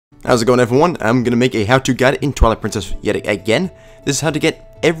How's it going, everyone? I'm going to make a how-to guide in Twilight Princess yet again. This is how to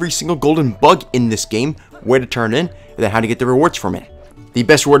get every single golden bug in this game, where to turn in, and then how to get the rewards from it. The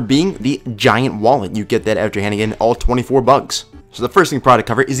best reward being the giant wallet. You get that after handing in all 24 bugs. So the first thing probably to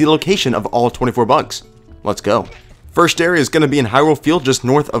cover is the location of all 24 bugs. Let's go. First area is going to be in Hyrule Field, just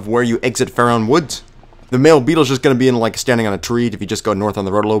north of where you exit Faron Woods. The male beetle is just going to be in like standing on a tree if you just go north on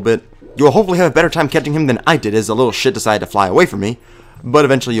the road a little bit. You'll hopefully have a better time catching him than I did, as the little shit decided to fly away from me. But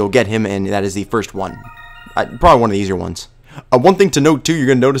eventually you'll get him, and that is the first one. Probably one of the easier ones. One thing to note too, you're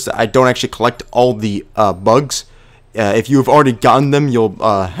going to notice that I don't actually collect all the bugs. If you have already gotten them, you'll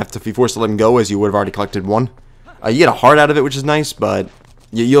have to be forced to let them go, as you would have already collected one. You get a heart out of it, which is nice, but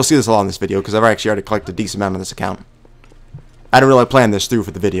you'll see this a lot in this video, because I've actually already collected a decent amount on this account. I didn't really plan this through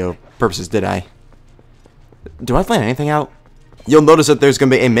for the video purposes, did I? Do I plan anything out? You'll notice that there's going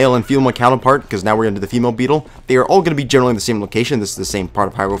to be a male and female counterpart, because now we're into the female beetle. They are all going to be generally in the same location. This is the same part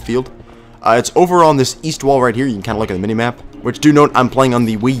of Hyrule Field. It's over on this east wall right here. You can kind of look at the minimap. Which, do note, I'm playing on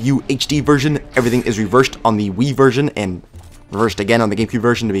the Wii U HD version. Everything is reversed on the Wii version, and reversed again on the GameCube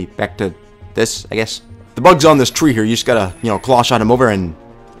version to be back to this, I guess. The bug's on this tree here. You just gotta, claw shot him over and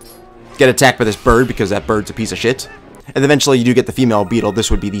get attacked by this bird, because that bird's a piece of shit. And eventually you do get the female beetle.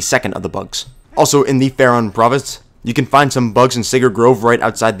 This would be the second of the bugs. Also, in the Faron province, you can find some bugs in Sacred Grove right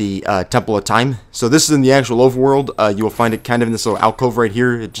outside the Temple of Time. So this is in the actual overworld. You will find it kind of in this little alcove right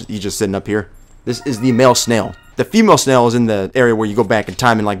here. He's just sitting up here. This is the male snail. The female snail is in the area where you go back in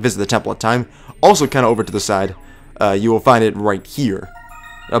time and visit the Temple of Time. Also kind of over to the side. You will find it right here.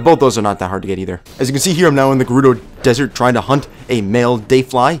 Both those are not that hard to get either. As you can see here, I'm now in the Gerudo Desert trying to hunt a male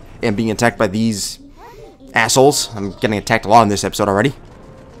dayfly and being attacked by these assholes. I'm getting attacked a lot in this episode already.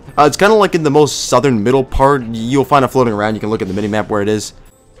 It's kind of like in the most southern middle part. You'll find it floating around. You can look at the minimap where it is.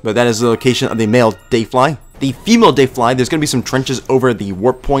 But that is the location of the male dayfly. The female dayfly, there's going to be some trenches over the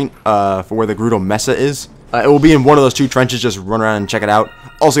warp point for where the Gerudo Mesa is. It will be in one of those two trenches. Just run around and check it out.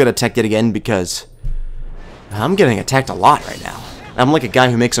 Also got attacked yet again because I'm getting attacked a lot right now. I'm like a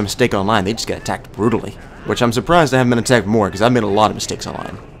guy who makes a mistake online. They just get attacked brutally. Which I'm surprised I haven't been attacked more, because I've made a lot of mistakes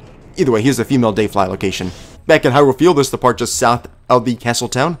online. Either way, here's the female dayfly location. Back in Hyrule Field, this is the part just south of the castle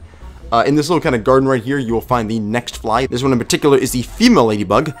town. In this little kind of garden right here, you will find the next fly. This one in particular is the female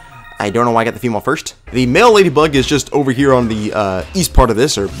ladybug. I don't know why I got the female first. The male ladybug is just over here on the east part of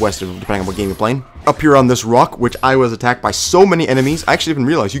this, or west, depending on what game you're playing. Up here on this rock, which I was attacked by so many enemies. I actually didn't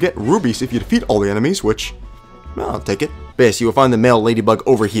realize you get rubies if you defeat all the enemies, which, well, I'll take it. But yes, you will find the male ladybug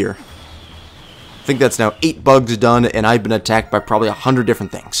over here. I think that's now 8 bugs done, and I've been attacked by probably 100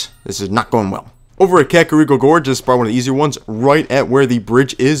 different things. This is not going well. Over at Kakariko Gorge, this is probably one of the easier ones. Right at where the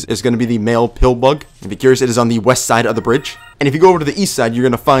bridge is going to be the male pill bug. If you're curious, it is on the west side of the bridge. And if you go over to the east side, you're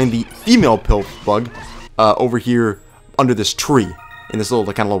going to find the female pill bug over here under this tree. In this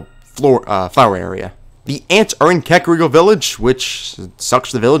little kind of little flower area. The ants are in Kakariko Village, which sucks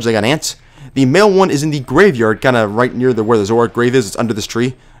for the village. They got ants. The male one is in the graveyard, kind of right near where the Zoroark grave is. It's under this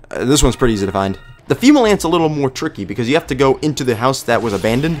tree. This one's pretty easy to find. The female ant's a little more tricky, because you have to go into the house that was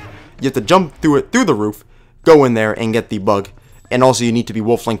abandoned. You have to jump through it, through the roof, go in there, and get the bug. And also you need to be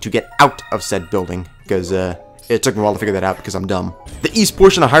wolf-linked to get out of said building, because it took me a while to figure that out, because I'm dumb. The east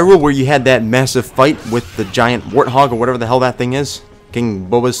portion of Hyrule, where you had that massive fight with the giant warthog, or whatever the hell that thing is. King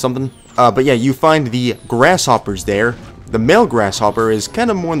Boba's something. But yeah, you find the grasshoppers there. The male grasshopper is kind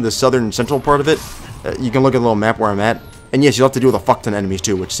of more in the southern central part of it. You can look at the little map where I'm at. And yes, you'll have to deal with a fuck ton of enemies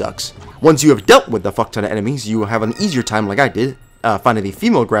too, which sucks. Once you have dealt with the fuck ton of enemies, you will have an easier time, like I did, finding the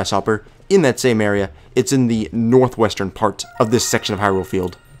female grasshopper in that same area. It's in the northwestern part of this section of Hyrule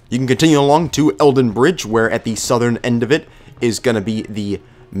Field. You can continue along to Elden Bridge, where at the southern end of it is going to be the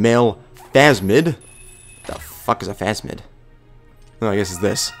male phasmid. The fuck is a phasmid? Oh, I guess it's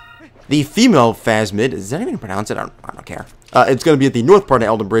this. The female phasmid, does that even pronounce it? I don't care. It's going to be at the north part of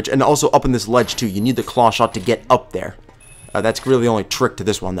Elden Bridge, and also up in this ledge too. You need the claw shot to get up there. That's really the only trick to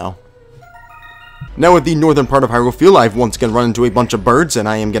this one, though. Now with the northern part of Hyrule Field, I've once again run into a bunch of birds, and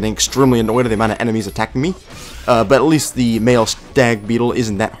I am getting extremely annoyed at the amount of enemies attacking me. But at least the male stag beetle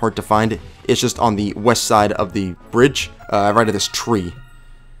isn't that hard to find. It's just on the west side of the bridge, right at this tree.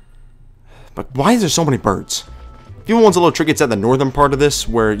 But why is there so many birds? Female one's a little tricky. It's at the northern part of this,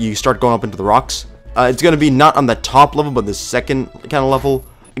 where you start going up into the rocks. It's going to be not on the top level, but the second kind of level.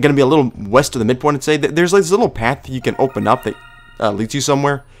 It's going to be a little west of the midpoint, I'd say. There's like this little path you can open up that leads you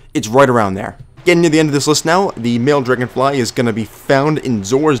somewhere. It's right around there. Getting near the end of this list now, the male dragonfly is going to be found in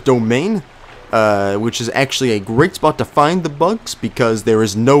Zora's domain, which is actually a great spot to find the bugs, because there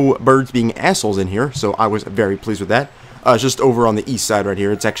is no birds being assholes in here, so I was very pleased with that. It's just over on the east side right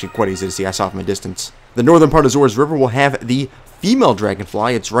here. It's actually quite easy to see. I saw it from a distance. The northern part of Zora's River will have the female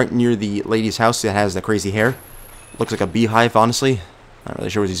dragonfly. It's right near the lady's house that has the crazy hair. Looks like a beehive, honestly. Not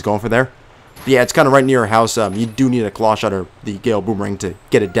really sure what he's going for there. But yeah, it's kind of right near her house. You do need a claw shot or the Gale Boomerang to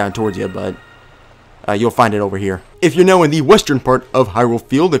get it down towards you, but you'll find it over here. If you're now in the western part of Hyrule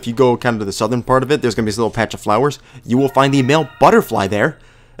Field, if you go kind of to the southern part of it, there's going to be this little patch of flowers. You will find the male butterfly there.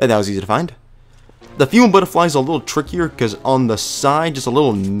 That was easy to find. The female butterfly is a little trickier because on the side, just a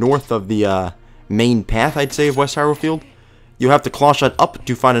little north of the main path, I'd say, of West Hyrule Field, you'll have to claw shot up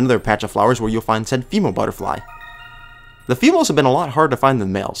to find another patch of flowers where you'll find said female butterfly. The females have been a lot harder to find than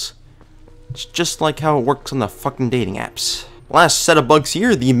the males. It's just like how it works on the fucking dating apps. Last set of bugs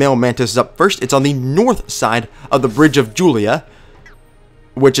here, the male mantis is up first. It's on the north side of the Bridge of Julia,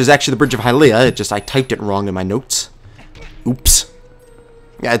 which is actually the Bridge of Hylia. I typed it wrong in my notes. Oops.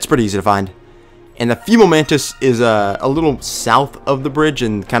 Yeah, it's pretty easy to find. And the female mantis is a little south of the bridge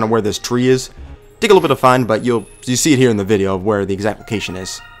and kind of where this tree is. Take a little bit to find, but you see it here in the video of where the exact location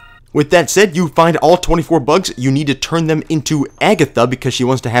is. With that said, you find all 24 bugs. You need to turn them into Agatha because she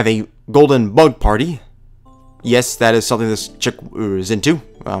wants to have a golden bug party. Yes, that is something this chick is into.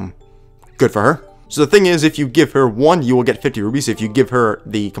 Good for her. So the thing is, if you give her one, you will get 50 rubies. If you give her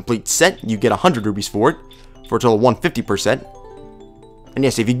the complete set, you get 100 rubies for it, for a total of 150%. And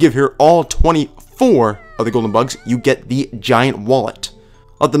yes, if you give her all 24 of the golden bugs, you get the giant wallet.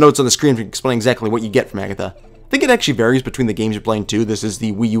 I'll have the notes on the screen to explain exactly what you get from Agatha. I think it actually varies between the games you're playing too. This is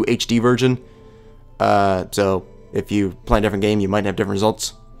the Wii U HD version. So if you play a different game, you might have different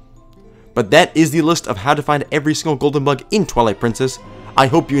results. But that is the list of how to find every single golden bug in Twilight Princess. I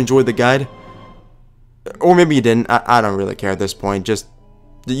hope you enjoyed the guide. Or maybe you didn't. I don't really care at this point.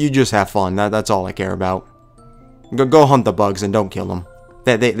 You just have fun. That's all I care about. Go hunt the bugs and don't kill them.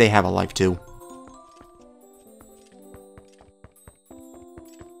 They have a life too.